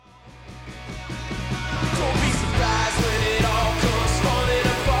Don't be surprised when it all comes falling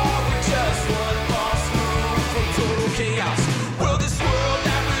apart with just one false move from total chaos. Will this world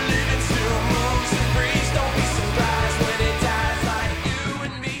that we live in still moves and breathes? Don't be surprised when it dies like you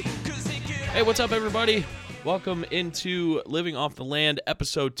and me. 'Cause it can Hey, what's up, everybody? Welcome into Living Off the Land,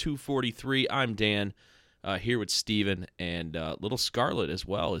 episode 243. I'm Dan, here with Steven, and little Scarlett as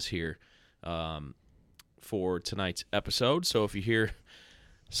well is here for tonight's episode. So if you hear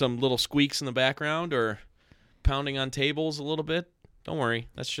some little squeaks in the background or pounding on tables a little bit, don't worry.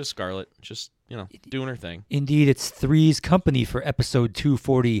 That's just Scarlett, just, doing her thing. Indeed, it's Three's company for episode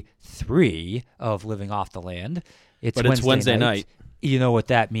 243 of Living Off the Land. But it's Wednesday night. You know what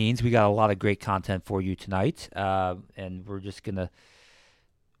that means. We got a lot of great content for you tonight, and we're just going to...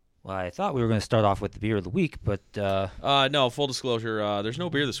 Well, I thought we were going to start off with the beer of the week, but... No, full disclosure, there's no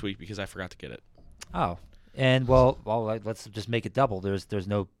beer this week because I forgot to get it. Oh. And, well, let's just make it double. There's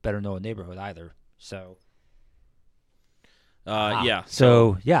no Better Known Neighborhood either, so... Yeah.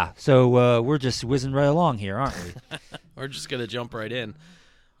 So we're just whizzing right along here, aren't we? We're just going to jump right in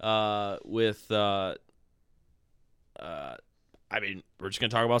with... we're just going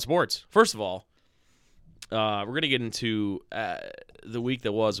to talk about sports. First of all, we're going to get into the week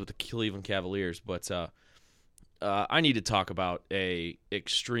that was with the Cleveland Cavaliers, but I need to talk about a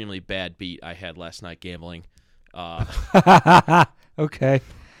extremely bad beat I had last night gambling. Okay.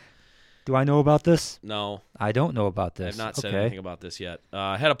 Do I know about this? No. I don't know about this. I've not said anything about this yet.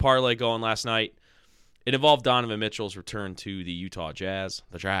 I had a parlay going last night. It involved Donovan Mitchell's return to the Utah Jazz,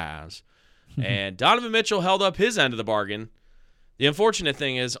 and Donovan Mitchell held up his end of the bargain. The unfortunate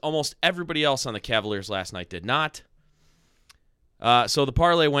thing is almost everybody else on the Cavaliers last night did not. So the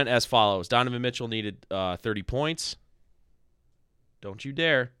parlay went as follows. Donovan Mitchell needed 30 points. Don't you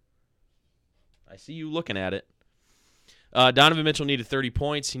dare. I see you looking at it. Donovan Mitchell needed 30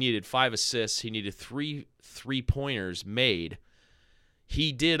 points. He needed 5 assists. He needed 3 3-pointers made.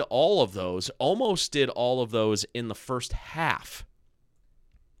 He did all of those, almost did all of those in the first half.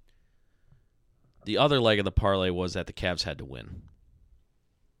 The other leg of the parlay was that the Cavs had to win.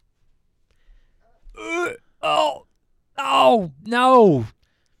 Oh, no.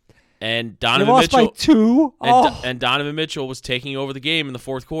 And You Donovan lost Mitchell by 2? and Donovan Mitchell was taking over the game in the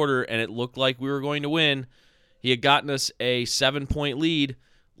fourth quarter, and it looked like we were going to win. He had gotten us a 7-point lead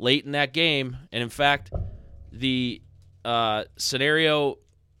late in that game, and in fact, the scenario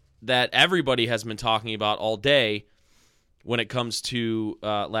that everybody has been talking about all day when it comes to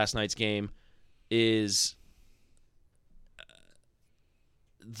last night's game is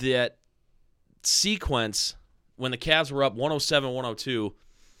that sequence when the Cavs were up 107-102.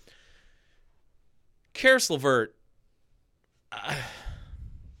 Karis LeVert,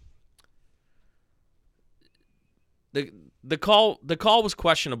 the call was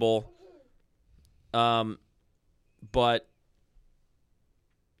questionable, but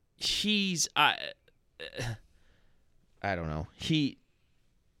he's I don't know.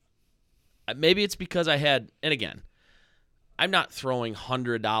 Maybe it's because I had, and again, I'm not throwing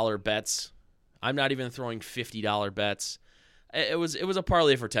 $100 bets. I'm not even throwing $50 bets. It was a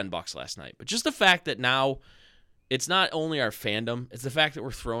parlay for $10 last night. But just the fact that now it's not only our fandom, it's the fact that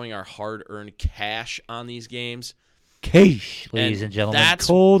we're throwing our hard-earned cash on these games. Cash, ladies and gentlemen.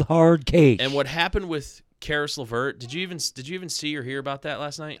 Cold, hard cash. And what happened with Karis LeVert, did you even see or hear about that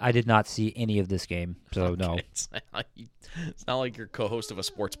last night? I did not see any of this game, so Okay. no. It's not like you're co-host of a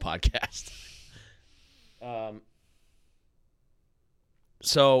sports podcast.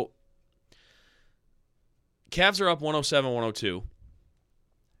 So Cavs are up 107-102.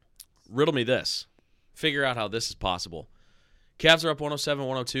 Riddle me this. Figure out how this is possible. Cavs are up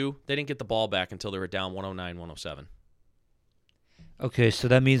 107-102. They didn't get the ball back until they were down 109-107. Okay, so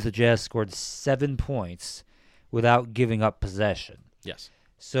that means the Jazz scored 7 points without giving up possession. Yes.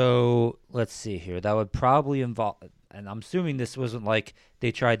 So let's see here. That would probably involve, and I'm assuming this wasn't like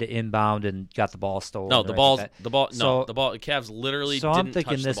they tried to inbound and got the ball stolen. No, the Cavs literally so didn't I'm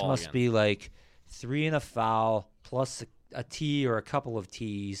thinking touch this the ball must again. be like 3 and a foul plus a tee or a couple of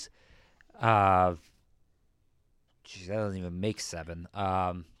tees. That doesn't even make 7.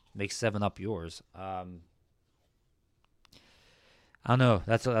 Make 7 up yours. I don't know.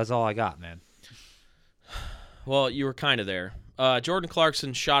 That's all I got, man. Well, you were kind of there. Jordan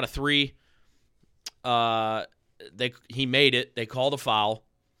Clarkson shot a 3. He made it. They called a foul.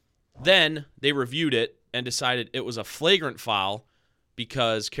 Then they reviewed it and decided it was a flagrant foul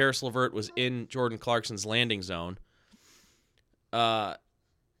because Karis LeVert was in Jordan Clarkson's landing zone. So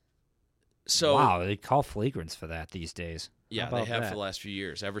wow, they call flagrants for that these days. Yeah, they have for the last few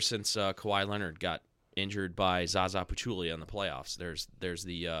years. Ever since Kawhi Leonard got injured by Zaza Pachulia in the playoffs, there's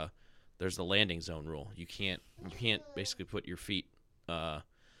the There's the landing zone rule. You can't basically put your feet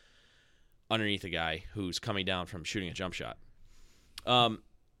underneath a guy who's coming down from shooting a jump shot.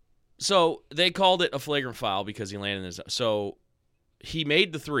 So they called it a flagrant foul because he landed in his. So he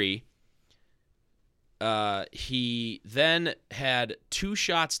made the three. He then had 2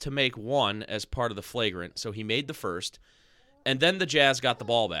 shots to make one as part of the flagrant. So he made the first, and then the Jazz got the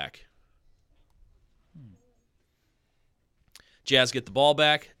ball back. Jazz get the ball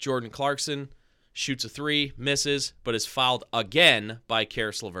back. Jordan Clarkson shoots a 3, misses, but is fouled again by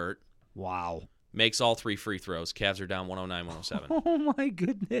Karis LeVert. Wow. Makes all 3 free throws. Cavs are down 109-107. Oh, my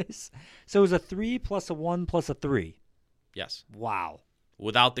goodness. So it was a 3 plus a 1 plus a 3. Yes. Wow.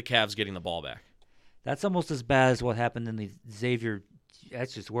 Without the Cavs getting the ball back. That's almost as bad as what happened in the Xavier.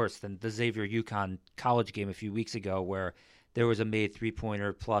 That's just worse than the Xavier UConn college game a few weeks ago, where there was a made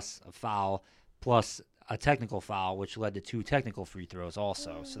 3-pointer plus a foul plus a technical foul, which led to 2 technical free throws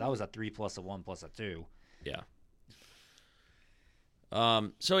also. So that was a 3 plus a 1 plus a 2. Yeah.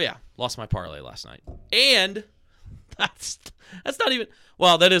 So yeah, lost my parlay last night. And that's not even,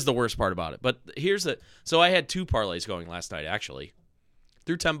 well, that is the worst part about it. But here's the, so I had 2 parlays going last night actually.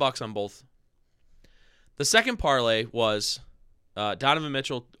 Threw $10 on both. The second parlay was Donovan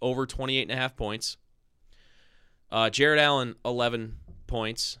Mitchell over 28.5 points. Jared Allen 11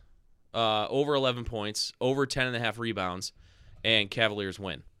 points. Over 11 points, over 10.5 rebounds, and Cavaliers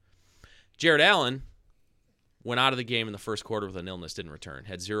win. Jared Allen went out of the game in the first quarter with an illness, didn't return,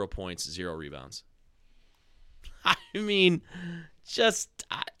 had 0 points, 0 rebounds. I mean,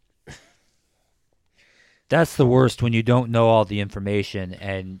 That's the worst when you don't know all the information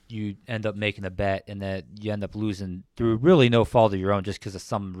and you end up making a bet and that you end up losing through really no fault of your own just because of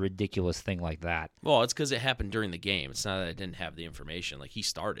some ridiculous thing like that. Well, it's because it happened during the game. It's not that I didn't have the information. Like, he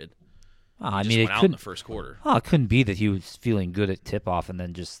started. I He mean, just it went out in couldn't. the first quarter. Oh, it couldn't be that he was feeling good at tip-off and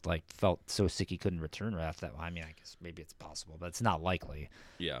then just like felt so sick he couldn't return right after that. I mean, I guess maybe it's possible, but it's not likely.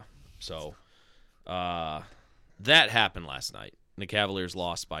 Yeah. So that happened last night. The Cavaliers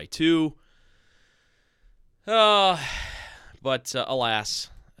lost by 2. But alas,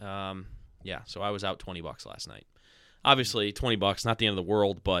 yeah. So I was out $20 last night. Obviously, $20, not the end of the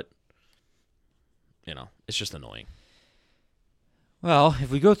world, but it's just annoying. Well, if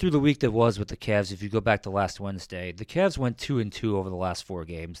we go through the week that was with the Cavs, if you go back to last Wednesday, the Cavs went 2-2 over the last 4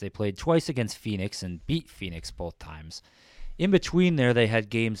 games. They played twice against Phoenix and beat Phoenix both times. In between there, they had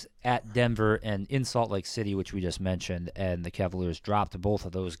games at Denver and in Salt Lake City, which we just mentioned, and the Cavaliers dropped both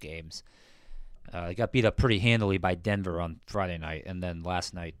of those games. They got beat up pretty handily by Denver on Friday night, and then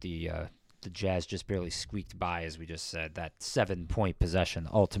last night the Jazz just barely squeaked by, as we just said, that 7-point possession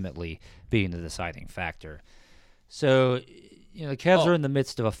ultimately being the deciding factor. So, the Cavs are in the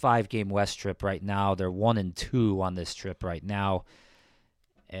midst of a 5-game West trip right now. They're 1-2 on this trip right now,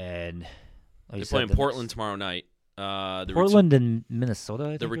 and They play in Portland tomorrow night. Portland and Minnesota. I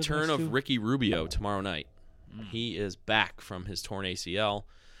think The are return next of two. Ricky Rubio tomorrow night. He is back from his torn ACL.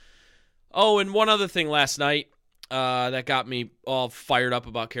 Oh, and one other thing last night that got me all fired up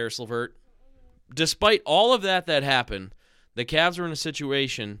about Karis LeVert. Despite all of that happened, the Cavs were in a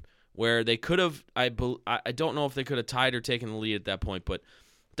situation where they could have, I don't know if they could have tied or taken the lead at that point, but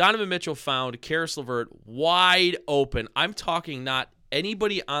Donovan Mitchell found Karis LeVert wide open. I'm talking not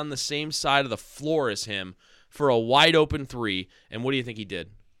anybody on the same side of the floor as him for a wide open 3. And what do you think he did?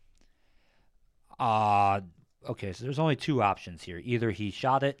 Okay, so there's only 2 options here. Either he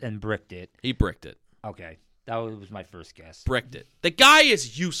shot it and bricked it. He bricked it. Okay, that was my first guess. Bricked it. The guy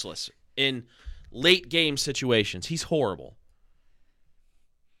is useless in late game situations. He's horrible.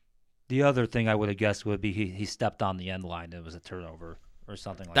 The other thing I would have guessed would be he stepped on the end line and it was a turnover or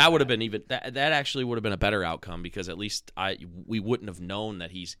something like that. That would have been even that actually would have been a better outcome because at least we wouldn't have known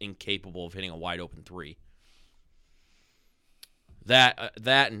that he's incapable of hitting a wide open 3. That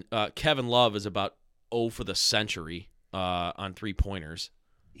and Kevin Love is about 0 for the century on 3-pointers.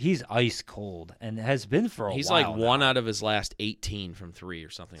 He's ice cold and has been for a He's while. like 1 out of his last 18 from 3 or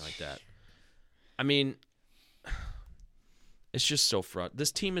something like that. I mean, it's just so frustrating.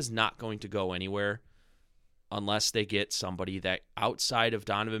 This team is not going to go anywhere unless they get somebody that outside of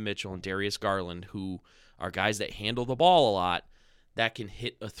Donovan Mitchell and Darius Garland, who are guys that handle the ball a lot, that can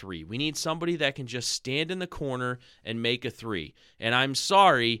hit a 3. We need somebody that can just stand in the corner and make a 3. And I'm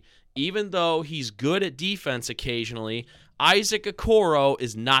sorry, even though he's good at defense occasionally, Isaac Okoro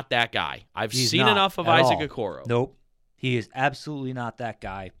is not that guy. He's seen not enough of at Isaac all. Okoro. Nope. He is absolutely not that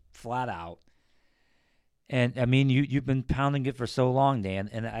guy, flat out. And, I mean, you've been pounding it for so long, Dan,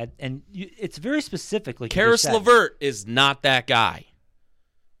 and it's very specific. Like Karis LeVert is not that guy.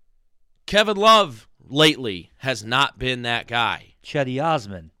 Kevin Love lately has not been that guy. Chetty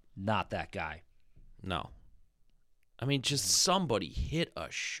Osman, not that guy. No. I mean, just somebody hit a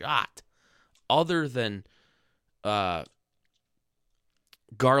shot other than Garland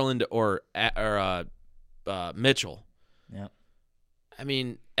or Mitchell. Yeah. I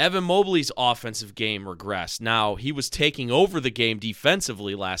mean, Evan Mobley's offensive game regressed. Now, he was taking over the game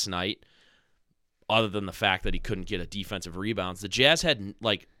defensively last night, other than the fact that he couldn't get a defensive rebounds. The Jazz had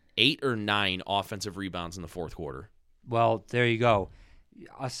like 8 or 9 offensive rebounds in the fourth quarter. Well, there you go.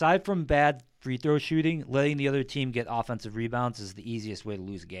 Aside from bad free throw shooting, letting the other team get offensive rebounds is the easiest way to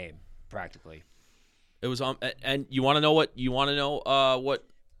lose a game, practically. It was and you want to know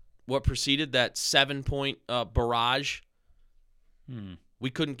what preceded that 7-point barrage? We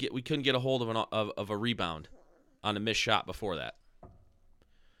couldn't get a hold of a rebound on a missed shot before that.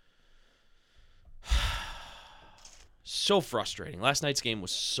 So frustrating. Last night's game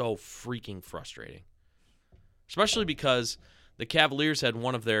was so freaking frustrating, especially because the Cavaliers had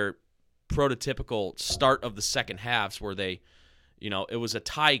one of their prototypical start of the second halves where they, it was a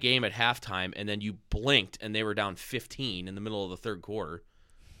tie game at halftime, and then you blinked and they were down 15 in the middle of the third quarter.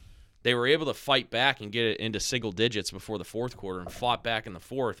 They were able to fight back and get it into single digits before the fourth quarter and fought back in the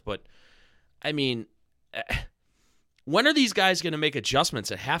fourth. But, I mean, when are these guys going to make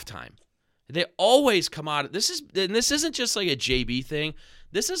adjustments at halftime? They always come out. This isn't just like a JB thing.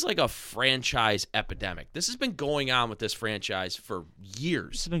 This is like a franchise epidemic. This has been going on with this franchise for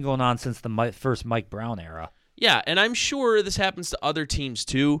years. This has been going on since the first Mike Brown era. Yeah, and I'm sure this happens to other teams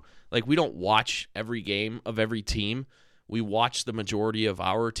too. Like, we don't watch every game of every team. We watch the majority of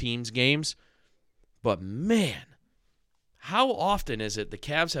our team's games. But, man, how often is it the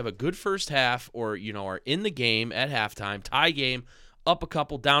Cavs have a good first half or, are in the game at halftime, tie game, up a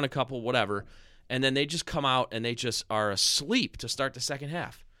couple, down a couple, whatever, and then they just come out and they just are asleep to start the second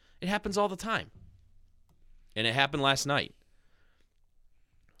half. It happens all the time. And it happened last night.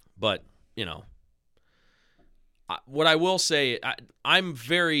 But, what I will say, I'm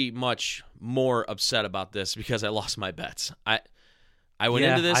very much more upset about this because I lost my bets. I went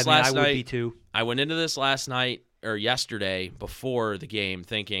into this last night. I would be too. I went into this last night or yesterday before the game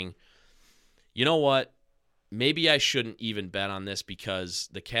thinking, you know what? Maybe I shouldn't even bet on this because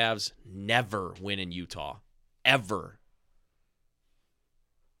the Cavs never win in Utah. Ever.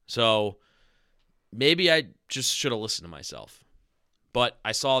 So maybe I just should have listened to myself. But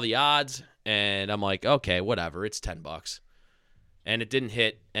I saw the odds, and I'm like, okay, whatever. It's $10. And it didn't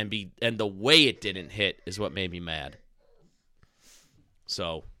hit, and the way it didn't hit is what made me mad.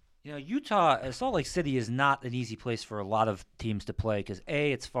 So, Utah, Salt Lake City is not an easy place for a lot of teams to play because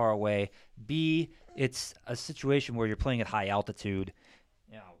A, it's far away. B, it's a situation where you're playing at high altitude.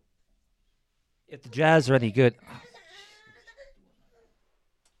 If the Jazz are any good,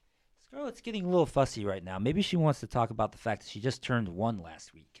 Scarlett's getting a little fussy right now. Maybe she wants to talk about the fact that she just turned 1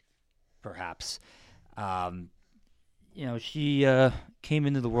 last week, perhaps. She came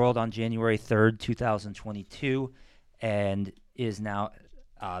into the world on January 3rd, 2022, and is now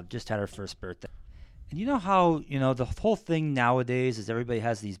just had her first birthday. And you know how, the whole thing nowadays is everybody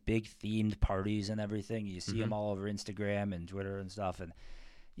has these big themed parties and everything. You see them all over Instagram and Twitter and stuff. And,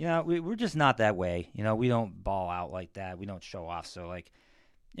 we're just not that way. We don't ball out like that. We don't show off. So,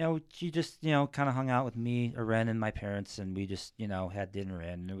 she just, kind of hung out with me, Aren, and my parents, and we just, had dinner in.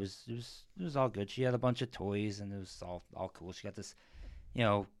 And it was all good. She had a bunch of toys, and it was all cool. She got this,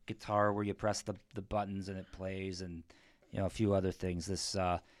 guitar where you press the buttons and it plays, and, a few other things. This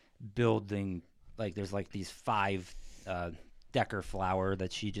building, there's these 5 Decker flower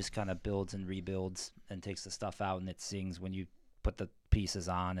that she just kind of builds and rebuilds and takes the stuff out, and it sings when you put the pieces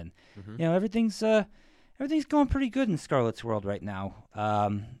on. And, everything's going pretty good in Scarlett's world right now.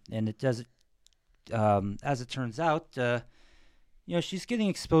 And it does, as it turns out, she's getting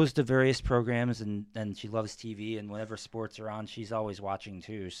exposed to various programs, and she loves TV, and whenever sports are on, she's always watching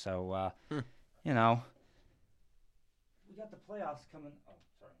too. So, we got the playoffs coming. Oh,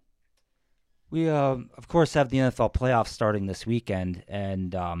 sorry. We, of course, have the NFL playoffs starting this weekend,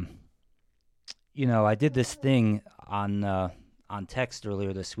 and, I did this thing on text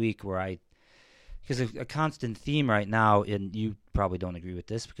earlier this week where because a constant theme right now, and you probably don't agree with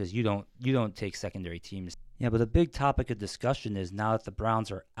this because you don't take secondary teams. Yeah, but a big topic of discussion is now that the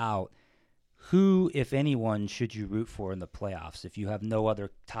Browns are out, who, if anyone, should you root for in the playoffs if you have no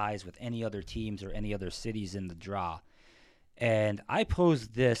other ties with any other teams or any other cities in the draw? And I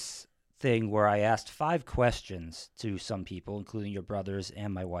posed this thing where I asked 5 questions to some people, including your brothers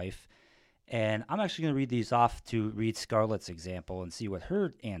and my wife. And I'm actually going to read these off to read Scarlett's example and see what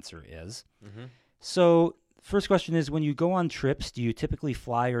her answer is. Mm-hmm. So, first question is, when you go on trips, do you typically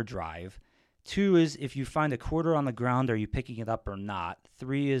fly or drive? 2 is if you find a quarter on the ground, are you picking it up or not?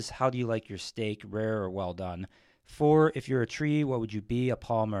 3 is how do you like your steak, rare or well done? 4, if you're a tree, what would you be, a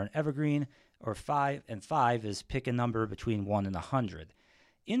palm or an evergreen? Or 5 is pick a number between 1 and 100.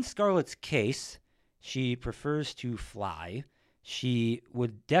 In Scarlett's case, she prefers to fly. She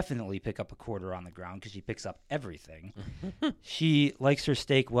would definitely pick up a quarter on the ground because she picks up everything. She likes her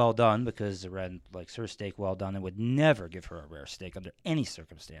steak well done because Ren likes her steak well done and would never give her a rare steak under any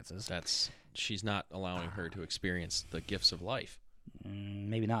circumstances. She's not allowing her to experience the gifts of life.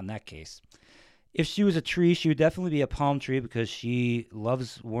 Maybe not in that case. If she was a tree, she would definitely be a palm tree because she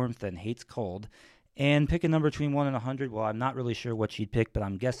loves warmth and hates cold. And pick a number between 1 and 100. Well, I'm not really sure what she'd pick, but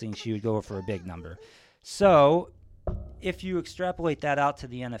I'm guessing she would go for a big number. So if you extrapolate that out to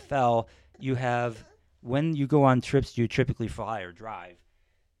the NFL, you have when you go on trips, you typically fly or drive.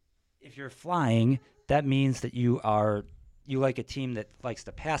 If you're flying, that means that you like a team that likes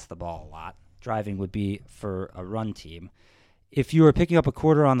to pass the ball a lot. Driving would be for a run team. If you are picking up a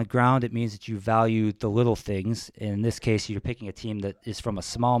quarter on the ground, it means that you value the little things. In this case, you're picking a team that is from a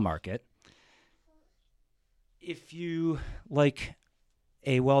small market. If you like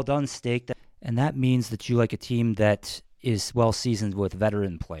a well-done steak, and that means that you like a team that is well-seasoned with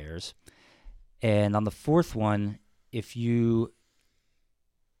veteran players. And on the fourth one, if you...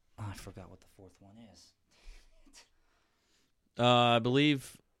 I forgot what the fourth one is. I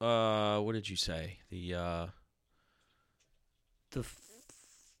believe... what did you say? I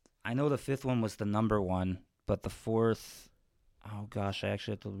know the fifth one was the number one, but the fourth... Oh, gosh, I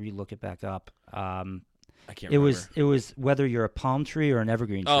actually have to re-look it back up. I can't remember. It was whether you're a palm tree or an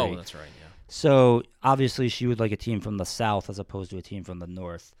evergreen tree. Oh, that's right, yeah. So, obviously, she would like a team from the south as opposed to a team from the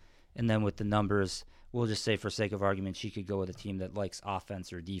north. And then with the numbers, we'll just say for sake of argument, she could go with a team that likes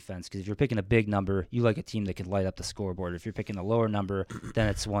offense or defense. Because if you're picking a big number, you like a team that can light up the scoreboard. If you're picking a lower number, then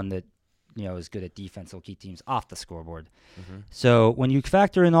it's one that is good at defense. Will keep teams off the scoreboard. Mm-hmm. So when you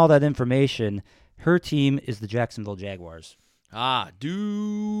factor in all that information, her team is the Jacksonville Jaguars.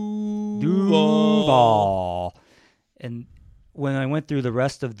 Duval. And when I went through the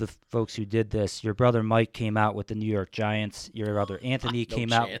rest of the folks who did this, your brother Mike came out with the New York Giants. Your brother Anthony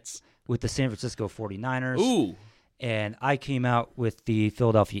came out with the San Francisco 49ers. Ooh. And I came out with the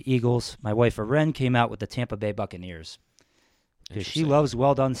Philadelphia Eagles. My wife, Aren, came out with the Tampa Bay Buccaneers. Because she loves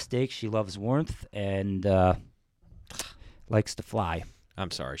well-done steak, she loves warmth, and likes to fly. I'm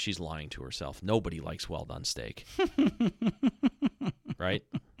sorry, she's lying to herself. Nobody likes well-done steak. Right?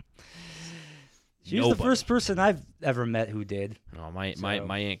 She was the first person I've ever met who did. Oh, my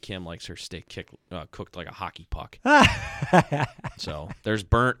Aunt Kim likes her steak cooked like a hockey puck. So there's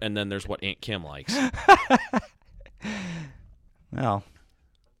burnt, and then there's what Aunt Kim likes. Well,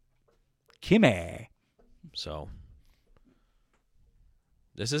 Kimmy. So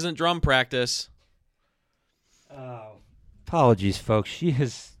this isn't drum practice. Oh, apologies, folks.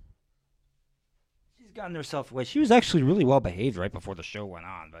 She's gotten herself away. She was actually really well behaved right before the show went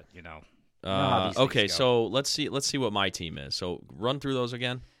on, but okay, so let's see what my team is. So run through those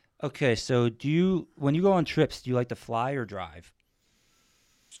again. Okay, so when you go on trips, do you like to fly or drive?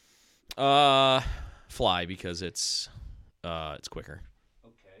 Fly because it's quicker.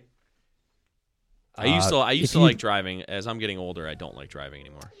 Okay. I used to like driving. As I'm getting older, I don't like driving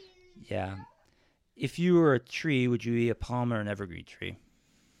anymore. Yeah. If you were a tree, would you be a palm or an evergreen tree?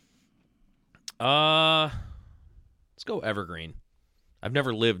 Let's go evergreen. I've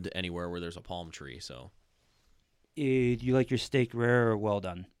never lived anywhere where there's a palm tree, so. Do you like your steak rare or well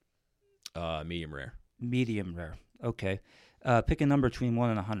done? Medium rare. Medium rare. Okay. Pick a number between 1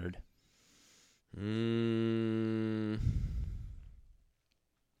 and 100.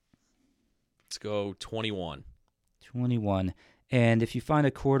 Let's go 21. 21. And if you find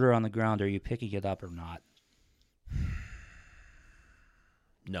a quarter on the ground, are you picking it up or not?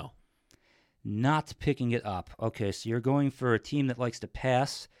 No. Not picking it up. Okay, so you're going for a team that likes to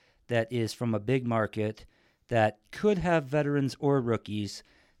pass, that is from a big market, that could have veterans or rookies,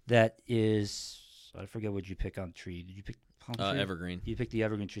 that is, I forget what you pick on tree. Did you pick palm tree? Evergreen. You picked the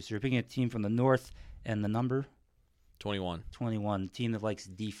evergreen tree. So you're picking a team from the north, and the number? 21. 21, team that likes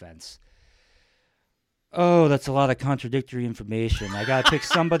defense. Oh, that's a lot of contradictory information. I gotta pick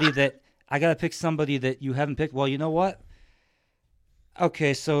somebody that you haven't picked. Well, you know what?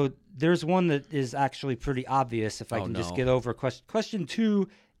 Okay, so there's one that is actually pretty obvious if I can just get over. Question 2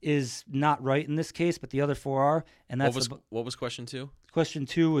 is not right in this case, but the other 4 are. And that's what was question 2? Question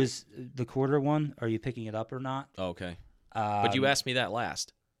 2 is the quarter one. Are you picking it up or not? Oh, okay. But you asked me that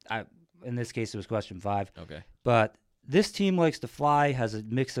last. In this case, it was question 5. Okay. But This team likes to fly, has a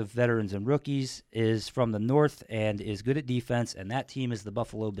mix of veterans and rookies, is from the north, and is good at defense, and that team is the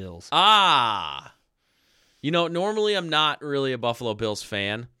Buffalo Bills. Normally I'm not really a Buffalo Bills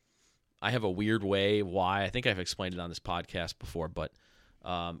fan. I have a weird way why. I think I've explained it on this podcast before, but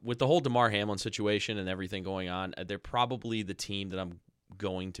with the whole Damar Hamlin situation and everything going on, they're probably the team that I'm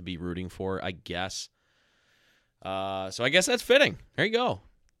going to be rooting for, I guess. So I guess that's fitting. There you go.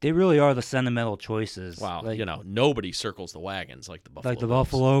 They really are the sentimental choices. Wow, nobody circles the wagons like the Buffalo Bills.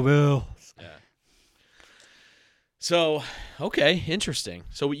 Buffalo Bills. Yeah. So, okay, interesting.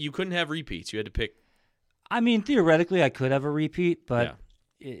 So you couldn't have repeats. You had to pick. I mean, theoretically, I could have a repeat, but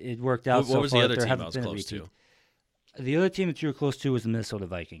it worked out so far. What was the other there team I haven't was been a close repeat. to? The other team that you were close to was the Minnesota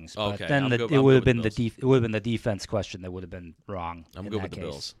Vikings. But Okay, then I'm it good would have with been the it would have been the defense question that would have been wrong. I'm in good that with the case.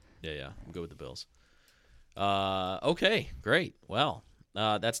 Bills. Yeah, I'm good with the Bills. Okay, great. Well,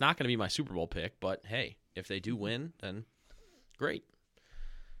 that's not going to be my Super Bowl pick, but hey, if they do win, then great.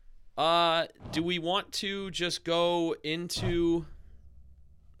 Do we want to just go into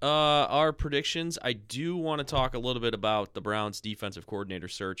our predictions? I do want to talk a little bit about the Browns' defensive coordinator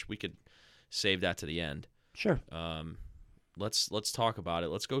search. We could save that to the end. Sure. Let's talk about it.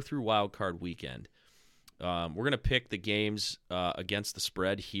 Let's go through Wild Card Weekend. We're going to pick the games against the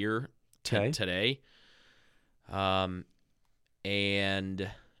spread here today. And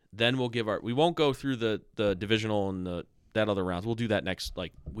then we'll give we won't go through the divisional and that other rounds. We'll do that next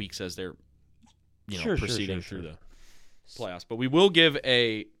weeks as they're proceeding through the playoffs. But we will give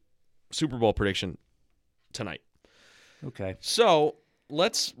a Super Bowl prediction tonight. Okay. So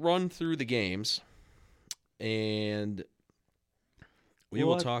let's run through the games, and we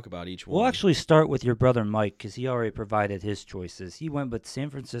will talk about each one. We'll actually start with your brother Mike because he already provided his choices. He went with San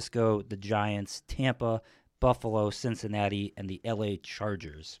Francisco, the Giants, Tampa, Buffalo, Cincinnati, and the LA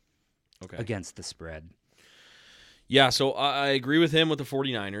Chargers against the spread. Yeah, so I agree with him with the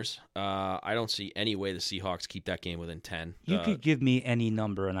 49ers. I don't see any way the Seahawks keep that game within 10. You could give me any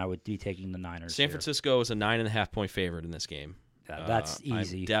number, and I would be taking the Niners. San Francisco is a 9.5-point favorite in this game. That's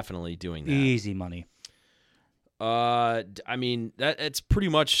easy. I'm definitely doing that. Easy money. I mean, it's pretty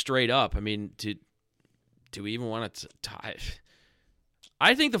much straight up. I mean, do we even want to tie?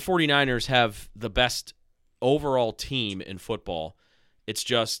 I think the 49ers have the best overall team in football. It's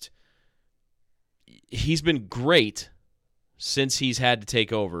just he's been great since he's had to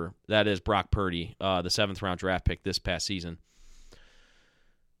take over. That is Brock Purdy, the 7th-round draft pick this past season.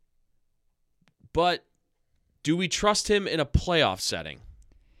 But do we trust him in a playoff setting?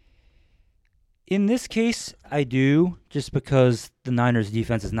 In this case, I do, just because the Niners'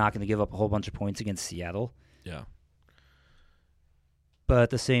 defense is not going to give up a whole bunch of points against Seattle. Yeah. But at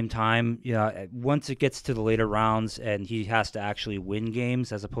the same time, once it gets to the later rounds and he has to actually win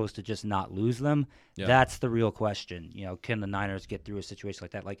games as opposed to just not lose them, that's the real question. Can the Niners get through a situation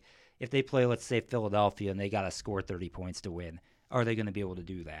like that? Like, if they play, let's say, Philadelphia and they got to score 30 points to win, are they going to be able to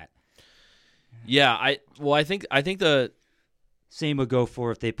do that? Yeah, I think the same would go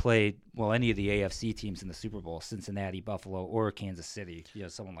for if they play, any of the AFC teams in the Super Bowl, Cincinnati, Buffalo, or Kansas City,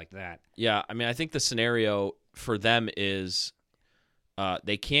 someone like that. Yeah, I mean, I think the scenario for them is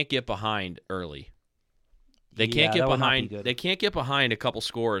they can't get behind early. They can't get behind. They can't get behind a couple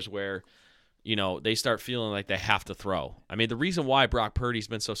scores where, they start feeling like they have to throw. I mean, the reason why Brock Purdy's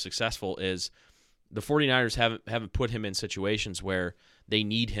been so successful is the 49ers haven't put him in situations where they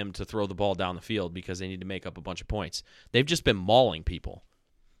need him to throw the ball down the field because they need to make up a bunch of points. They've just been mauling people.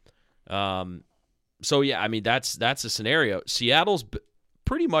 So yeah, I mean that's a scenario. Seattle's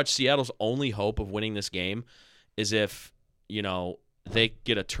only hope of winning this game is if they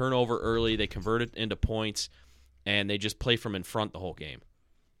get a turnover early, they convert it into points, and they just play from in front the whole game.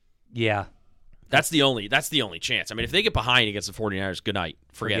 Yeah. That's the only chance. I mean, if they get behind against the 49ers, good night.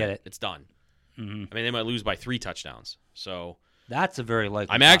 Forget it. It's done. Mm-hmm. I mean, they might lose by 3 touchdowns. So that's a very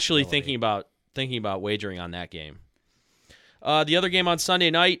likely. I'm actually thinking about wagering on that game. The other game on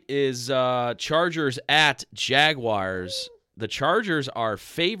Sunday night is Chargers at Jaguars. The Chargers are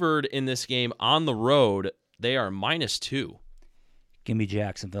favored in this game on the road. They are -2. Give me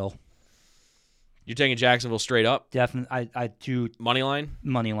Jacksonville. You're taking Jacksonville straight up? Definitely. I do. Money line?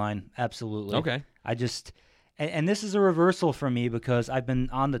 Money line, absolutely. Okay. I just, and this is a reversal for me because I've been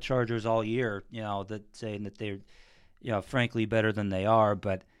on the Chargers all year, saying that they're, frankly better than they are,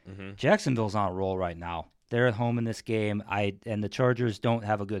 but Jacksonville's on a roll right now. They're at home in this game. And the Chargers don't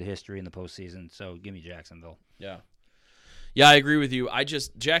have a good history in the postseason, so give me Jacksonville. Yeah. Yeah, I agree with you.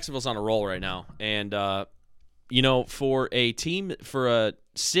 Jacksonville's on a roll right now, and for a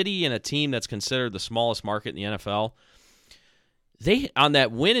city and a team that's considered the smallest market in the NFL, they on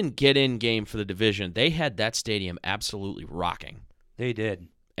that win and get in game for the division, they had that stadium absolutely rocking. They did.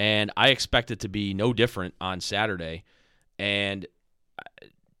 And I expect it to be no different on Saturday. And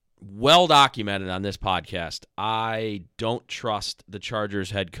well documented on this podcast, I don't trust the Chargers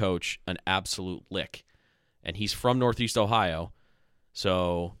head coach an absolute lick. And he's from Northeast Ohio,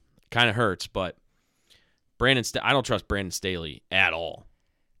 so kind of hurts. But I don't trust Brandon Staley at all.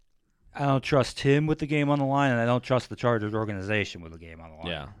 I don't trust him with the game on the line, and I don't trust the Chargers organization with the game on the line.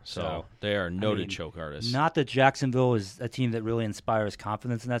 Yeah, so they are noted choke artists. Not that Jacksonville is a team that really inspires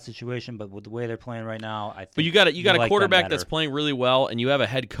confidence in that situation, but with the way they're playing right now, I think. But you got a like quarterback that's playing really well, and you have a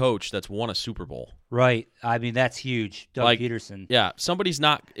head coach that's won a Super Bowl. Right. I mean, that's huge. Doug Peterson. Yeah, somebody's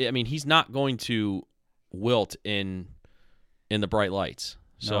not. I mean, he's not going to wilt in the bright lights.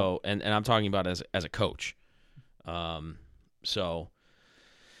 So, No. and I'm talking about as a coach. So.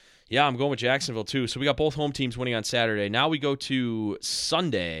 Yeah, I'm going with Jacksonville, too. So we got both home teams winning on Saturday. Now we go to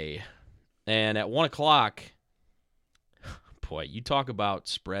Sunday, and at 1 o'clock, boy, you talk about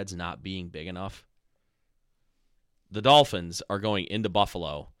spreads not being big enough. The Dolphins are going into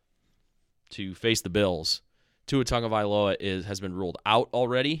Buffalo to face the Bills. Tua Tagovailoa has been ruled out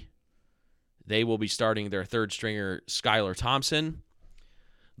already. They will be starting their third stringer, Skylar Thompson.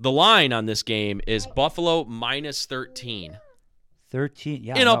 The line on this game is Buffalo minus 13. 13,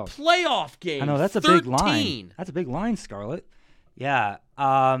 yeah. In a playoff game. I know, that's a 13. big line. That's a big line, Scarlett. Yeah.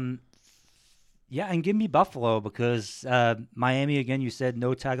 Yeah, and give me Buffalo because Miami, again, you said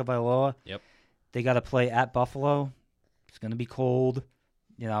no Tagovailoa. Yep. They got to play at Buffalo. It's going to be cold.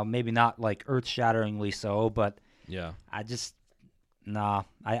 You know, maybe not like earth-shatteringly so, but Yeah. I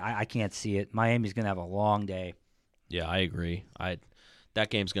can't see it. Miami's going to have a long day. Yeah, I agree. That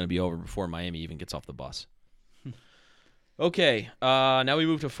game's going to be over before Miami even gets off the bus. Okay, now we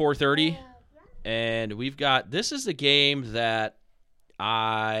move to 4:30, and this is the game that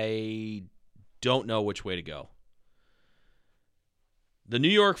I don't know which way to go. The New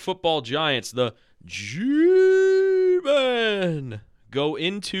York Football Giants, the G-Men, go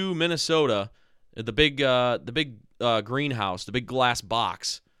into Minnesota, the big greenhouse, the big glass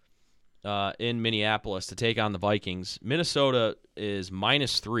box in Minneapolis to take on the Vikings. Minnesota is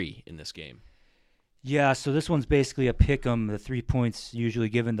 -3 in this game. Yeah, so this one's basically a pick 'em, the 3 points usually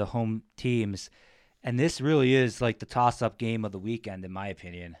given to home teams. And this really is like the toss-up game of the weekend, in my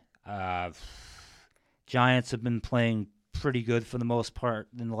opinion. Giants have been playing pretty good for the most part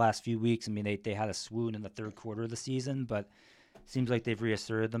in the last few weeks. I mean, they had a swoon in the third quarter of the season, but it seems like they've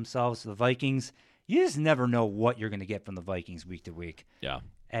reasserted themselves. The Vikings, you just never know what you're going to get from the Vikings week to week. Yeah.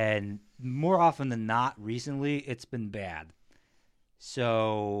 And more often than not, recently, it's been bad.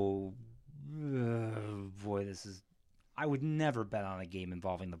 So... boy, I would never bet on a game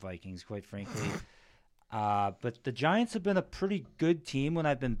involving the Vikings, quite frankly. But the Giants have been a pretty good team when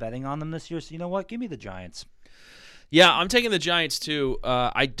I've been betting on them this year. So you know what? Give me the Giants. Yeah, I'm taking the Giants too.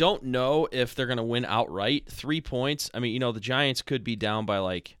 I don't know if they're going to win outright. 3 points. I mean, the Giants could be down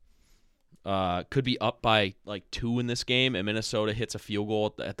by could be up by 2 in this game, and Minnesota hits a field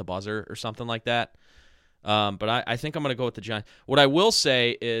goal at the buzzer or something like that. But I think I'm going to go with the Giants. What I will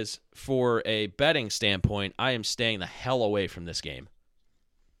say is, for a betting standpoint, I am staying the hell away from this game.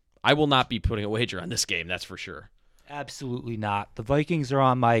 I will not be putting a wager on this game, that's for sure. Absolutely not. The Vikings are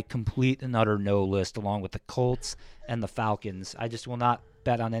on my complete and utter no list, along with the Colts and the Falcons. I just will not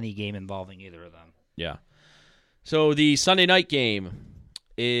bet on any game involving either of them. Yeah. So the Sunday night game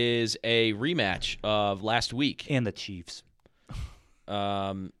is a rematch of last week. And the Chiefs.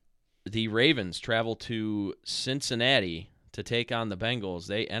 The Ravens travel to Cincinnati to take on the Bengals.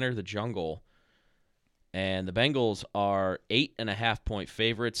 They enter the jungle, and the Bengals are 8.5-point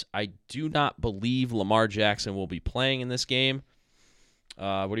favorites. I do not believe Lamar Jackson will be playing in this game.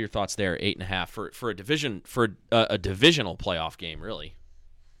 What are your thoughts there? 8.5 for a divisional playoff game, really.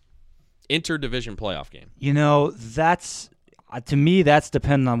 Interdivision playoff game. That's to me that's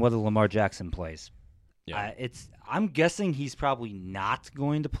dependent on whether Lamar Jackson plays. Yeah. I'm guessing he's probably not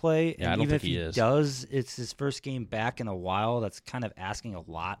going to play. Yeah, and I don't even think if he is. Does, it's his first game back in a while. That's kind of asking a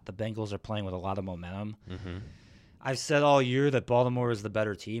lot. The Bengals are playing with a lot of momentum. Mm-hmm. I've said all year that Baltimore is the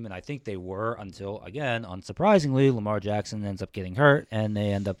better team, and I think they were until, again, unsurprisingly, Lamar Jackson ends up getting hurt, and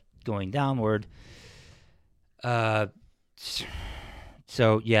they end up going downward. So,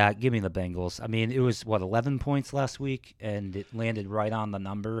 yeah, give me the Bengals. I mean, it was, 11 points last week, and it landed right on the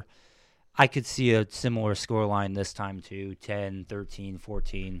number. I could see a similar scoreline this time, too, 10, 13,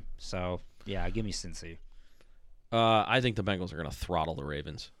 14. So, yeah, give me Cincy. I think the Bengals are going to throttle the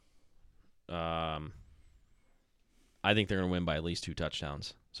Ravens. I think they're going to win by at least 2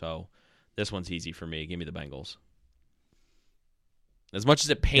 touchdowns. So this one's easy for me. Give me the Bengals. As much as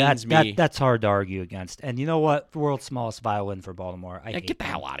it pains me. That's hard to argue against. And you know what? World's smallest violin for Baltimore. I Yeah, hate get the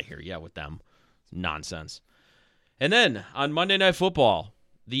them. hell out of here. Yeah, with them. Nonsense. And then on Monday Night Football,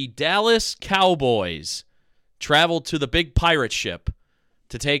 the Dallas Cowboys traveled to the big pirate ship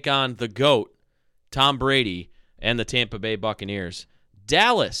to take on the GOAT, Tom Brady, and the Tampa Bay Buccaneers.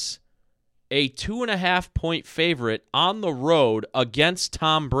 Dallas, a 2.5-point favorite on the road against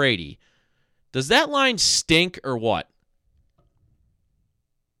Tom Brady. Does that line stink or what?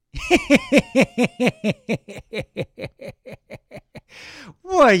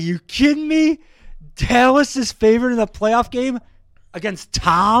 What, are you kidding me? Dallas is favored in a playoff game against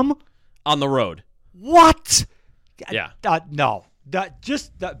Tom? On the road. What? Yeah. No.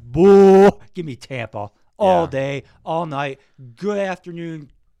 Boo. Give me Tampa all Yeah. day, all night. Good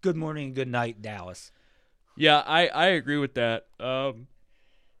afternoon, good morning, and good night, Dallas. Yeah, I agree with that. And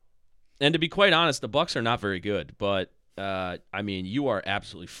to be quite honest, the Bucs are not very good. But, I mean, you are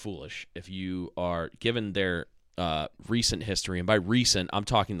absolutely foolish if you are, given their recent history, and by recent, I'm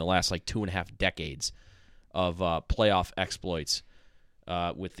talking the last, 2.5 decades of playoff exploits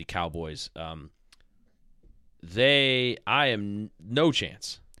with the Cowboys. I am no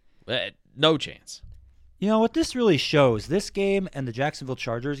chance. No chance. You know what this really shows? This game and the Jacksonville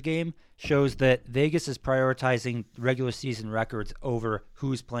Chargers game shows that Vegas is prioritizing regular season records over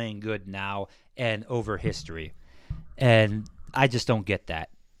who's playing good now and over history. And I just don't get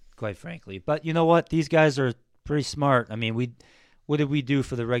that, quite frankly. But you know what? These guys are pretty smart. I mean, what did we do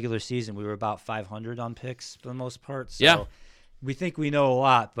for the regular season? We were about 500 on picks for the most part. So Yeah. we think we know a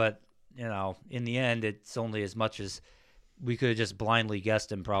lot, but in the end, it's only as much as we could have just blindly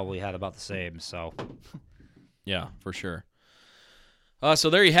guessed and probably had about the same. So Yeah, for sure.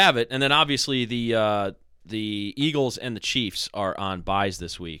 So there you have it. And then obviously the Eagles and the Chiefs are on byes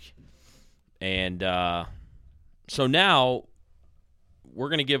this week. And so now we're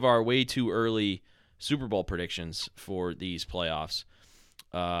going to give our way too early Super Bowl predictions for these playoffs.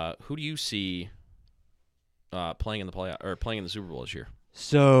 Who do you see playing in the playoff or playing in the Super Bowl this year?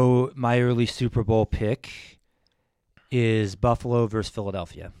 So my early Super Bowl pick is Buffalo versus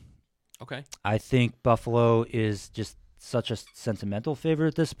Philadelphia. Okay. I think Buffalo is just such a sentimental favorite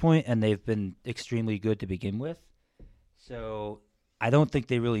at this point, and they've been extremely good to begin with. So I don't think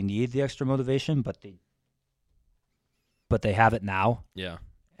they really need the extra motivation, but they have it now, Yeah.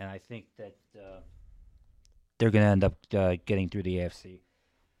 and I think that they're going to end up getting through the AFC.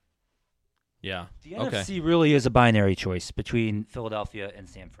 Yeah. The Okay. NFC really is a binary choice between Philadelphia and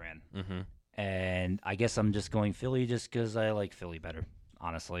San Fran. Mm-hmm. And I guess I'm just going Philly just because I like Philly better,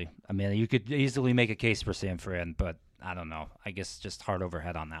 honestly. I mean, you could easily make a case for San Fran, but I don't know. I guess just hard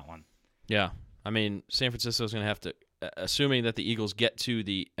overhead on that one. Yeah. I mean, San Francisco's going to have to, assuming that the Eagles get to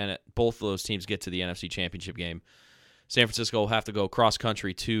and both of those teams get to the NFC Championship game, San Francisco will have to go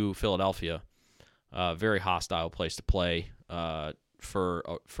cross-country to Philadelphia. Very hostile place to play for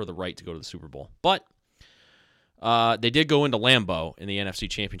the right to go to the Super Bowl. But they did go into Lambeau in the NFC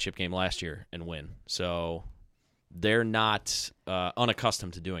Championship game last year and win. So they're not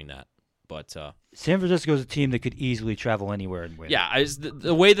unaccustomed to doing that. But San Francisco is a team that could easily travel anywhere and win. yeah,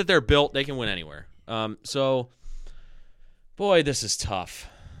 the way that they're built, they can win anywhere. So, boy, this is tough.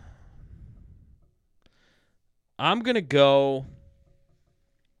 I'm going to go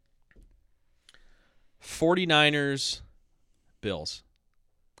 49ers, Bills.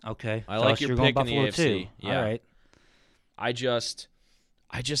 Okay. I Tell like us your you're going pick in the Buffalo AFC. too. Yeah. All right. I just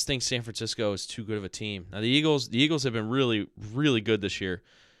think San Francisco is too good of a team. Now the Eagles have been really, really good this year.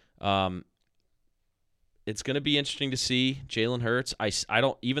 It's going to be interesting to see Jalen Hurts. I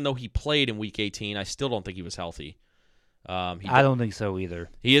don't, even though he played in Week 18, I still don't think he was healthy. I don't think so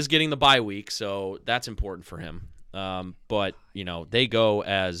either. He is getting the bye week, so that's important for him. But they go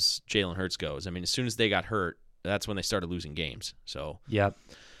as Jalen Hurts goes. I mean, as soon as they got hurt, that's when they started losing games. So Yep.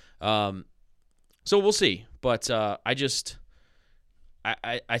 So we'll see. But I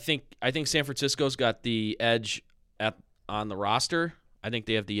think San Francisco's got the edge on the roster. I think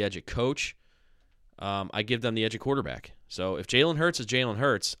they have the edge at coach. I give them the edge at quarterback. So if Jalen Hurts is Jalen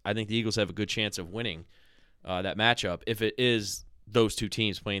Hurts, I think the Eagles have a good chance of winning that matchup if it is those two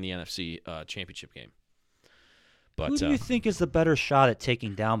teams playing the NFC championship game. But Who do you think is the better shot at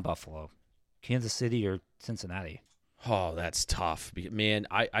taking down Buffalo? Kansas City or Cincinnati? oh, that's tough. Man,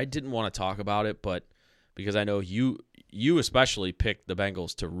 I didn't want to talk about it, but because I know you especially picked the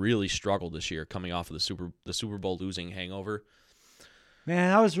Bengals to really struggle this year, coming off of the Super Bowl losing hangover.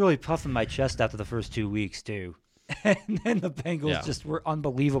 Man, I was really puffing my chest after the first 2 weeks too, and then the Bengals just were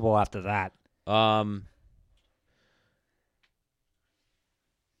unbelievable after that.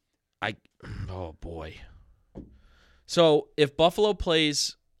 Oh boy, So if Buffalo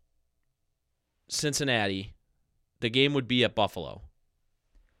plays Cincinnati, the game would be at Buffalo.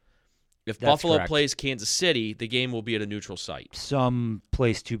 If That's Buffalo correct. plays Kansas City, the game will be at a neutral site. Some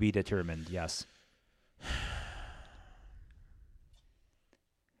place to be determined, yes.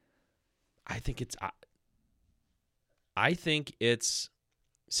 I think it's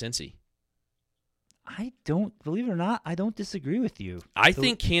Cincy. I don't, believe it or not, I don't disagree with you. I So-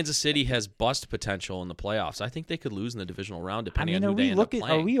 think Kansas City has bust potential in the playoffs. I think they could lose in the divisional round depending on who they end up playing.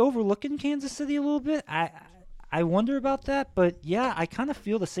 Are we overlooking Kansas City a little bit? I wonder about that, but yeah, I kind of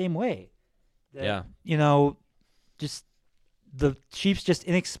feel the same way. That, Yeah. You know, just the Chiefs just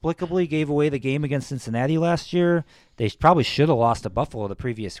inexplicably gave away the game against Cincinnati last year. They probably should have lost to Buffalo the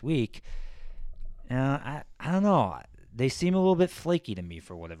previous week. I don't know. They seem a little bit flaky to me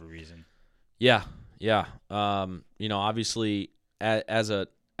for whatever reason. Yeah. Obviously, as a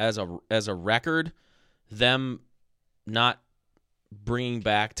record, them not bringing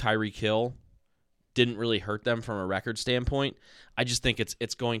back Tyreek Hill didn't really hurt them from a record standpoint. I just think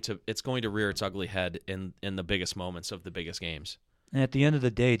it's going to rear its ugly head in the biggest moments of the biggest games. And at the end of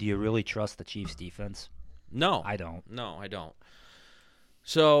the day, do you really trust the Chiefs' defense? No, I don't. No, I don't.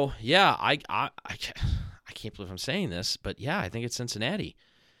 So yeah, I can't believe I'm saying this, but yeah, I think it's Cincinnati.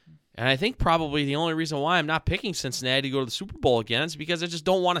 And I think probably the only reason why I'm not picking Cincinnati to go to the Super Bowl again is because I just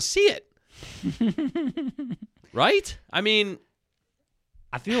don't want to see it. Right? I mean,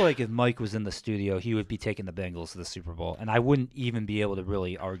 I feel like if Mike was in the studio, he would be taking the Bengals to the Super Bowl, and I wouldn't even be able to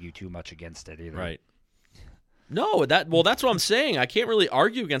really argue too much against it either. right. No, that's what I'm saying. I can't really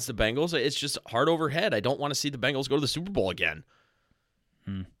argue against the Bengals. It's just hard overhead. I don't want to see the Bengals go to the Super Bowl again.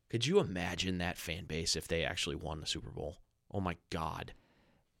 Could you imagine that fan base if they actually won the Super Bowl? Oh my God.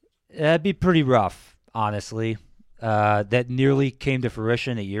 That'd be pretty rough, honestly. That nearly came to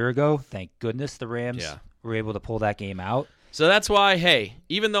fruition a year ago. Thank goodness the Rams Yeah. were able to pull that game out. So that's why, hey,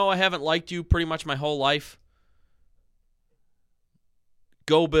 even though I haven't liked you pretty much my whole life,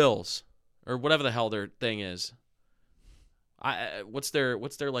 go Bills, or whatever the hell their thing is. What's their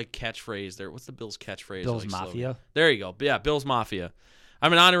like catchphrase? What's the Bills catchphrase? Bills like, Mafia. slogan? There you go. Yeah, Bills Mafia.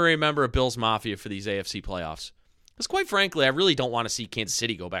 I'm an honorary member of Bills Mafia for these AFC playoffs. Because quite frankly, I really don't want to see Kansas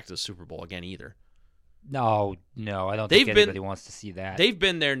City go back to the Super Bowl again either. No, I don't They've think been- anybody wants to see that. They've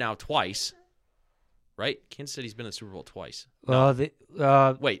been there now twice, right? Kansas City's been in the Super Bowl twice.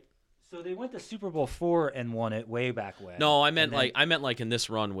 Wait, so they went to Super Bowl 4 and won it way back when. no, I meant And then- like in this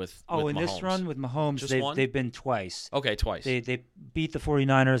run with in Mahomes. this run with Mahomes, Just they've, one? they've been twice. Okay, twice. They beat the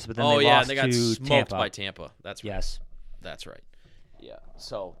 49ers, but then oh they yeah, lost and they got to smoked Tampa. by Tampa. That's right. Yes. That's right. Yeah.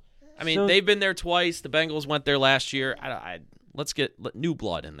 So, I mean, So- they've been there twice. The Bengals went there last year. Let's get new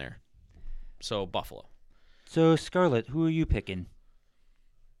blood in there. So Buffalo. So, Scarlett, who are you picking?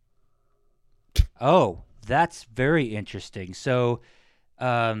 Oh, that's very interesting. So,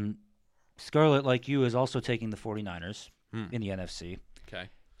 Scarlett, like you, is also taking the 49ers in the NFC. Okay.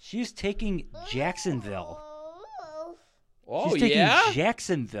 She's taking Jacksonville. Oh She's taking yeah.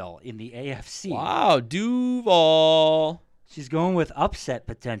 Jacksonville in the AFC. Wow, Duval. She's going with upset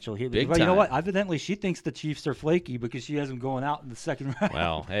potential here. Big But you know time. what? Evidently, she thinks the Chiefs are flaky because she has them going out in the second round.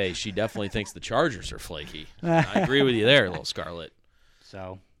 Well, hey, she definitely thinks the Chargers are flaky. I agree with you there, little Scarlet.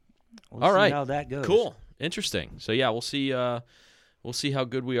 So, we'll All see right. how that goes. Cool. Interesting. So yeah, we'll see. We'll see how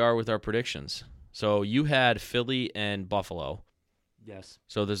good we are with our predictions. So you had Philly and Buffalo. Yes.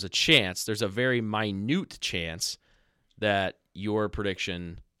 So there's a chance. There's a very minute chance that your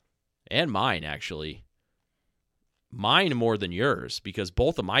prediction and mine actually. Mine more than yours because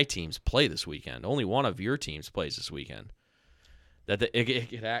both of my teams play this weekend. Only one of your teams plays this weekend.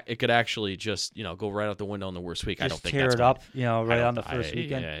 It could actually just go right out the window in the worst week. I don't Just think tear that's it going up, right on the first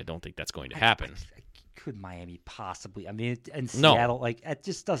weekend. I don't think that's going to happen. Could Miami possibly? I mean, and No. Seattle, it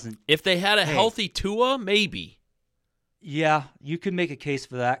just doesn't. If they had a Hey. healthy Tua, maybe. Yeah, you could make a case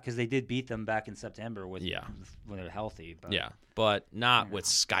for that because they did beat them back in September when they're healthy. But Yeah, but not with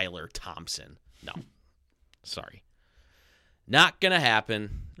Skylar Thompson. No, sorry, not gonna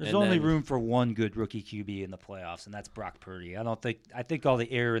happen. There's And only then- room for one good rookie QB in the playoffs, and that's Brock Purdy. I think all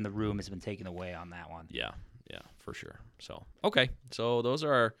the air in the room has been taken away on that one. Yeah, for sure. So okay, so those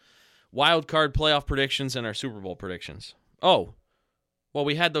are our wild card playoff predictions and our Super Bowl predictions. Oh, well,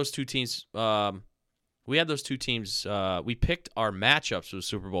 we had those two teams. We picked our matchups for the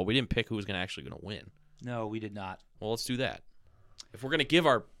Super Bowl. We didn't pick who was actually going to win. No, we did not. Well, let's do that. If we're gonna give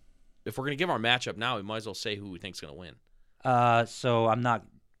our matchup now, we might as well say who we think's gonna win. So I'm not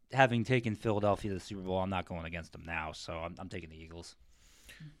having taken Philadelphia to the Super Bowl. I'm not going against them now. So I'm taking the Eagles.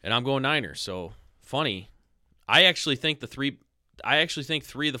 And I'm going Niners. So funny. I actually think three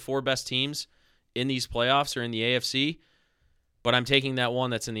of the four best teams in these playoffs or in the AFC, but I'm taking that one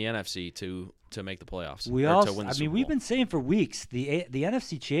that's in the NFC to make the playoffs. We or to also, win the I Super mean, we've Bowl. been saying for weeks the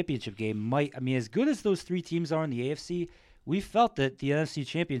NFC Championship game might. I mean, as good as those three teams are in the AFC, we felt that the NFC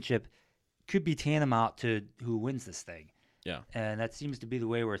Championship could be tantamount to who wins this thing. Yeah. And that seems to be the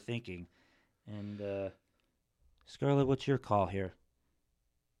way we're thinking. And Scarlett, what's your call here?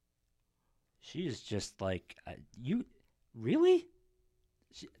 She is just like, you really?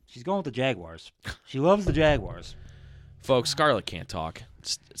 She's going with the Jaguars. She loves the Jaguars. Folks, Scarlett can't talk.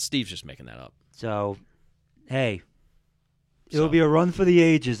 Steve's just making that up. So, hey, So- it'll be a run for the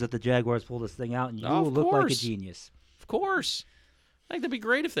ages that the Jaguars pull this thing out, and you Of will look like a course. genius. Of course. I think that'd be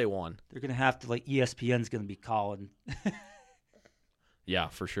great if they won. They're going to have to, like, ESPN's going to be calling. Yeah,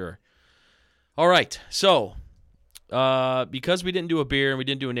 for sure. All right. So, because we didn't do a beer and we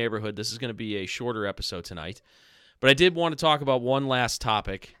didn't do a neighborhood, this is going to be a shorter episode tonight. But I did want to talk about one last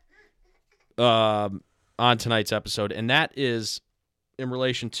topic on tonight's episode, and that is in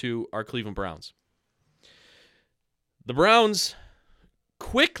relation to our Cleveland Browns. The Browns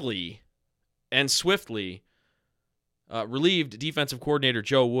quickly and swiftly relieved defensive coordinator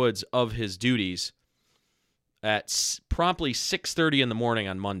Joe Woods of his duties at promptly 6:30 in the morning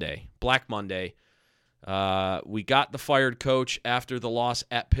on Monday, Black Monday. We got the fired coach after the loss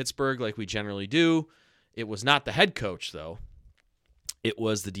at Pittsburgh like we generally do. It was not the head coach, though. It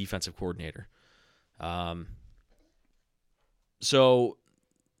was the defensive coordinator. So,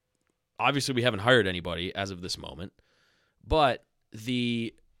 obviously, we haven't hired anybody as of this moment. But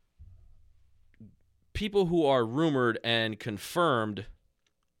the people who are rumored and confirmed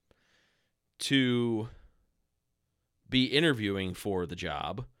to be interviewing for the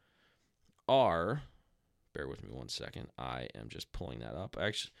job are, bear with me one second, I am just pulling that up.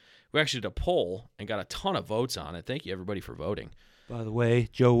 We actually did a poll and got a ton of votes on it. Thank you, everybody, for voting. By the way,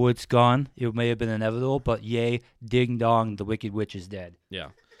 Joe Woods gone. It may have been inevitable, but yay, ding dong, the Wicked Witch is dead. Yeah.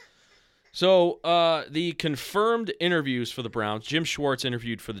 So the confirmed interviews for the Browns, Jim Schwartz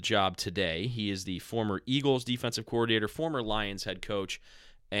interviewed for the job today. He is the former Eagles defensive coordinator, former Lions head coach,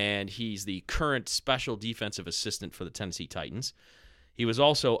 and he's the current special defensive assistant for the Tennessee Titans. He was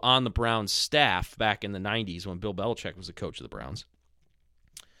also on the Browns staff back in the 90s when Bill Belichick was the coach of the Browns.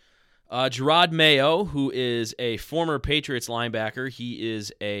 Gerard Mayo, who is a former Patriots linebacker, he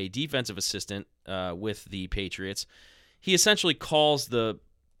is a defensive assistant with the Patriots. He essentially calls the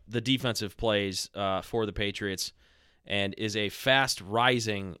defensive plays for the Patriots and is a fast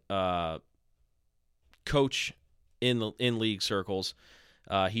rising coach in league circles.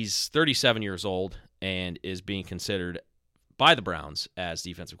 He's 37 years old and is being considered by the Browns as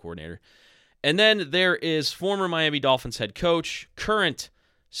defensive coordinator. And then there is former Miami Dolphins head coach, current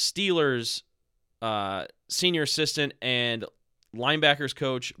Steelers senior assistant and linebackers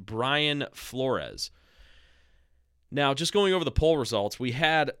coach Brian Flores. Now, just going over the poll results, we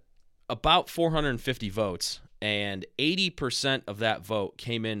had about 450 votes, and 80% of that vote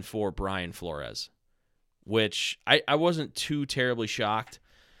came in for Brian Flores, which I wasn't too terribly shocked.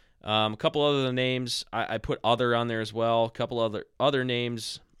 A couple other names, I put other on there as well. A couple other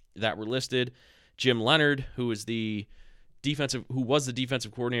names that were listed. Jim Leonard, who was the defensive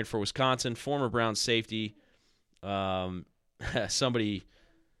coordinator for Wisconsin, former Browns safety. Somebody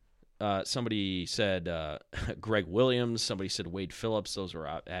said Greg Williams. Somebody said Wade Phillips. Those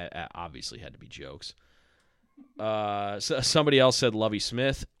were obviously had to be jokes. Somebody else said Lovie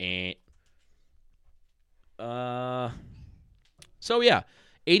Smith. So yeah,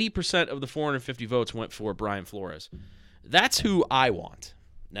 80% of the 450 votes went for Brian Flores. That's who I want.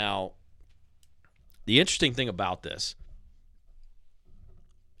 Now, the interesting thing about this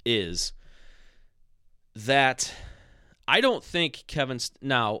is that I don't think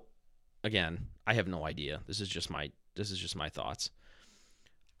now, again, I have no idea. This is just my thoughts.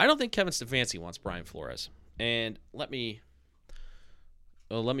 I don't think Kevin Stefanski wants Brian Flores. And let me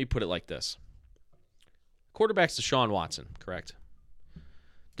put it like this. Quarterback's Deshaun Watson, correct?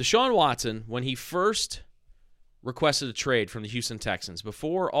 Deshaun Watson, when he first requested a trade from the Houston Texans,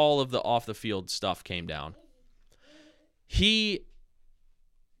 before all of the off-the-field stuff came down,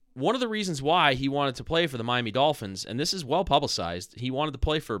 one of the reasons why he wanted to play for the Miami Dolphins, and this is well publicized, he wanted to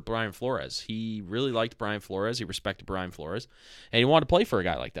play for Brian Flores. He really liked Brian Flores. He respected Brian Flores, and he wanted to play for a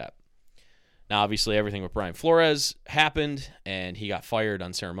guy like that. Now, obviously, everything with Brian Flores happened, and he got fired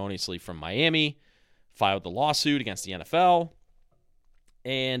unceremoniously from Miami, filed the lawsuit against the NFL,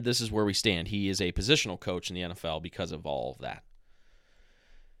 and this is where we stand. He is a positional coach in the NFL because of all of that.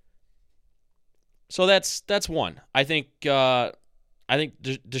 So that's one. I think I think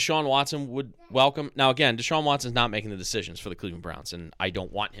Deshaun Watson would welcome. Now, again, Deshaun Watson's not making the decisions for the Cleveland Browns, and I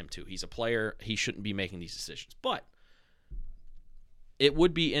don't want him to. He's a player. He shouldn't be making these decisions. But it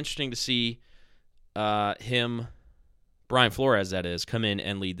would be interesting to see him, Brian Flores, that is, come in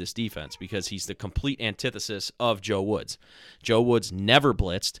and lead this defense because he's the complete antithesis of Joe Woods. Joe Woods never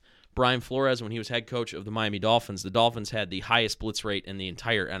blitzed. Brian Flores, when he was head coach of the Miami Dolphins, the Dolphins had the highest blitz rate in the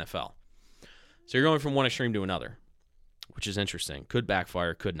entire NFL. So you're going from one extreme to another, which is interesting. Could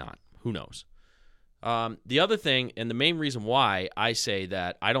backfire, could not. Who knows? The other thing, and the main reason why I say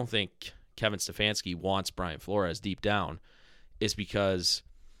that I don't think Kevin Stefanski wants Brian Flores deep down is because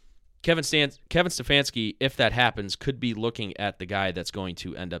Kevin Stefanski, if that happens, could be looking at the guy that's going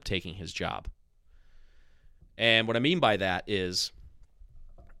to end up taking his job. And what I mean by that is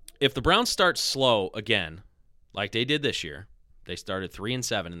if the Browns start slow again, like they did this year, they started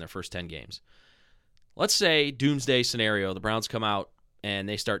 3-7 in their first 10 games. Let's say, doomsday scenario, the Browns come out and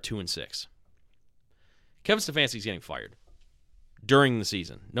they start 2-6. Kevin Stefanski's getting fired during the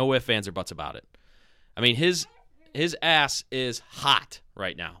season. No ifs, ands, or buts about it. I mean, his ass is hot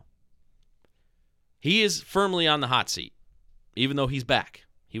right now. He is firmly on the hot seat, even though he's back.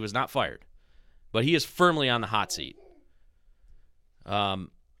 He was not fired, but he is firmly on the hot seat.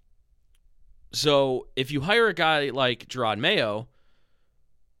 So if you hire a guy like Gerard Mayo,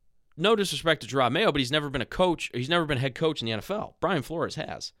 no disrespect to Gerard Mayo, but he's never been a coach. He's never been a head coach in the NFL. Brian Flores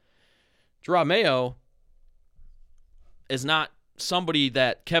has. Gerard Mayo is not somebody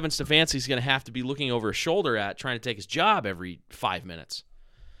that Kevin Stefanski is going to have to be looking over his shoulder at, trying to take his job every 5 minutes.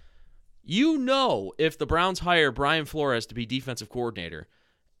 You know, if the Browns hire Brian Flores to be defensive coordinator,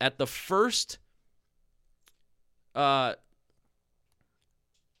 at the first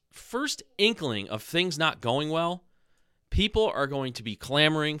inkling of things not going well, people are going to be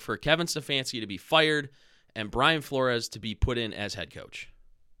clamoring for Kevin Stefanski to be fired and Brian Flores to be put in as head coach.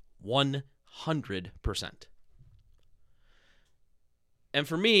 100%. And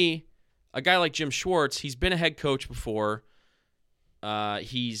for me, a guy like Jim Schwartz, he's been a head coach before.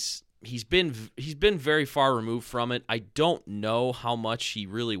 He's been very far removed from it. I don't know how much he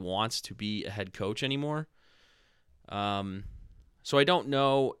really wants to be a head coach anymore. So I don't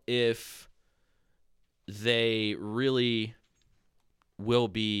know if they really will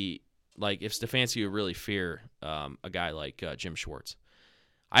be, like, if Stefanski would really fear a guy like Jim Schwartz.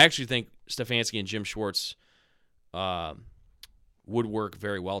 I actually think Stefanski and Jim Schwartz would work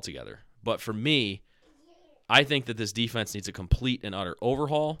very well together. But for me, I think that this defense needs a complete and utter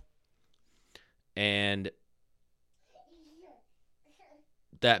overhaul. And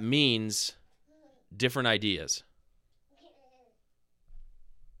that means different ideas.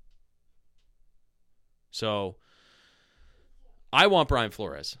 So I want Brian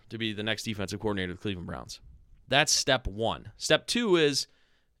Flores to be the next defensive coordinator of the Cleveland Browns. That's step one. Step two is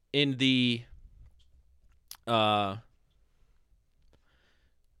in the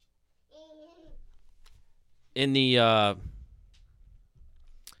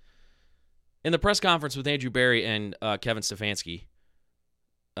press conference with Andrew Berry and Kevin Stefanski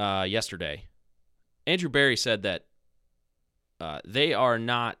yesterday. Andrew Berry said that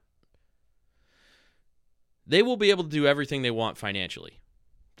they will be able to do everything they want financially.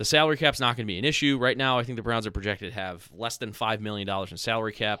 The salary cap's not going to be an issue. Right now, I think the Browns are projected to have less than $5 million in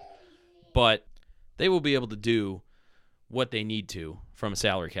salary cap, but they will be able to do what they need to from a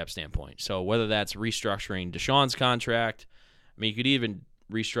salary cap standpoint. So whether that's restructuring Deshaun's contract, I mean, you could even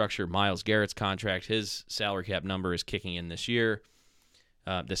restructure Myles Garrett's contract. His salary cap number is kicking in this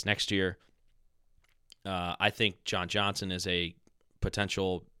next year. I think John Johnson is a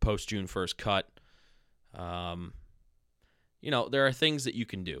potential post-June 1st cut. There are things that you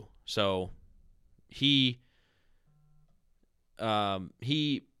can do. So he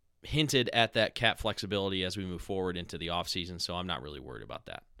hinted at that cap flexibility as we move forward into the offseason, so I'm not really worried about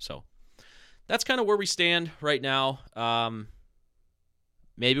that. So that's kind of where we stand right now.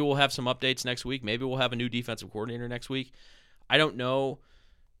 Maybe we'll have some updates next week. Maybe we'll have a new defensive coordinator next week. I don't know.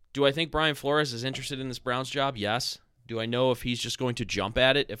 Do I think Brian Flores is interested in this Browns job? Yes. Do I know if he's just going to jump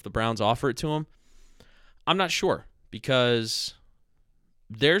at it if the Browns offer it to him? I'm not sure, because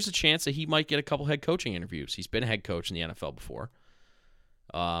there's a chance that he might get a couple head coaching interviews. He's been a head coach in the NFL before.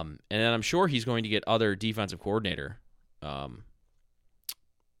 And then I'm sure he's going to get other defensive coordinator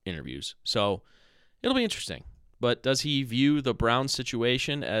interviews. So it'll be interesting. But does he view the Browns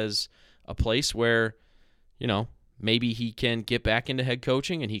situation as a place where, maybe he can get back into head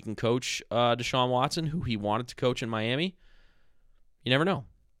coaching and he can coach Deshaun Watson, who he wanted to coach in Miami? You never know.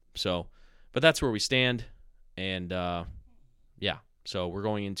 So, but that's where we stand. And, so we're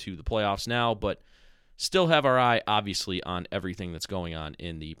going into the playoffs now. But still have our eye, obviously, on everything that's going on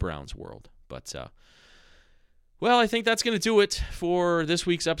in the Browns world. But, well, I think that's going to do it for this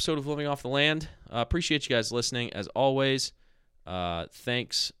week's episode of Living Off the Land. Appreciate you guys listening, as always.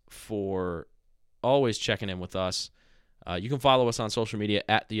 Thanks for always checking in with us. You can follow us on social media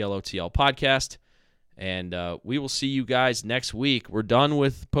at the LOTL Podcast. And we will see you guys next week. We're done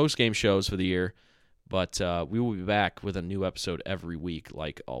with post-game shows for the year, but we will be back with a new episode every week,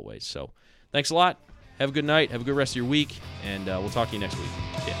 like always. So thanks a lot. Have a good night. Have a good rest of your week, and we'll talk to you next week.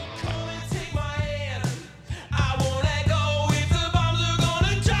 Yeah, bye.